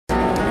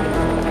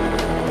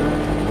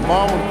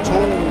Mama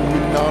told me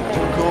not to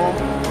come.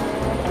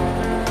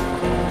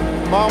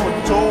 Mama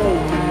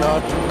told me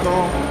not to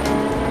come.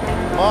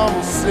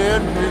 Mama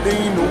said it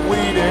ain't a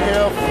way to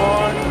have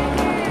fun.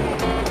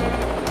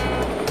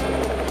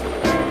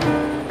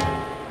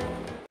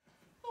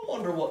 I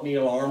wonder what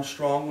Neil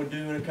Armstrong would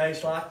do in a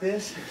case like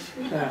this.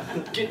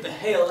 Get the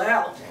hell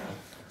out.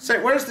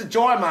 Say, where's the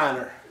joy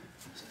miner?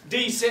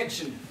 D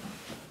section.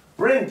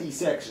 Bring D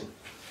section.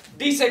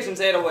 D section's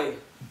that away.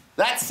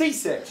 That's C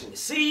section.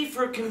 C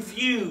for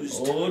confused.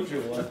 Oh,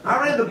 joy.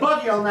 I ran the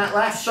buggy on that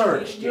last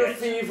search, Your Jet.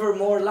 fever,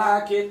 more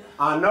like it.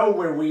 I know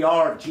where we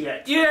are,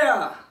 Jet.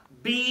 Yeah.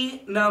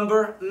 B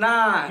number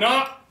 9.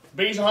 No,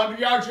 B's 100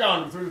 yards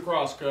yonder through the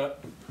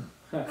crosscut.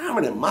 How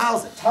many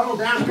miles of tunnel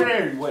down here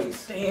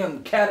anyways?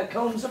 Damn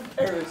catacombs of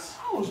Paris.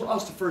 I was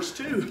lost the first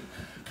two.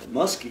 But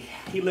Muskie,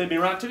 he led me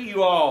right to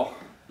you all.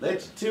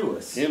 Led you to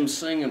us. Him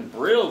singing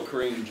Brill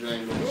Cream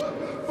jingles.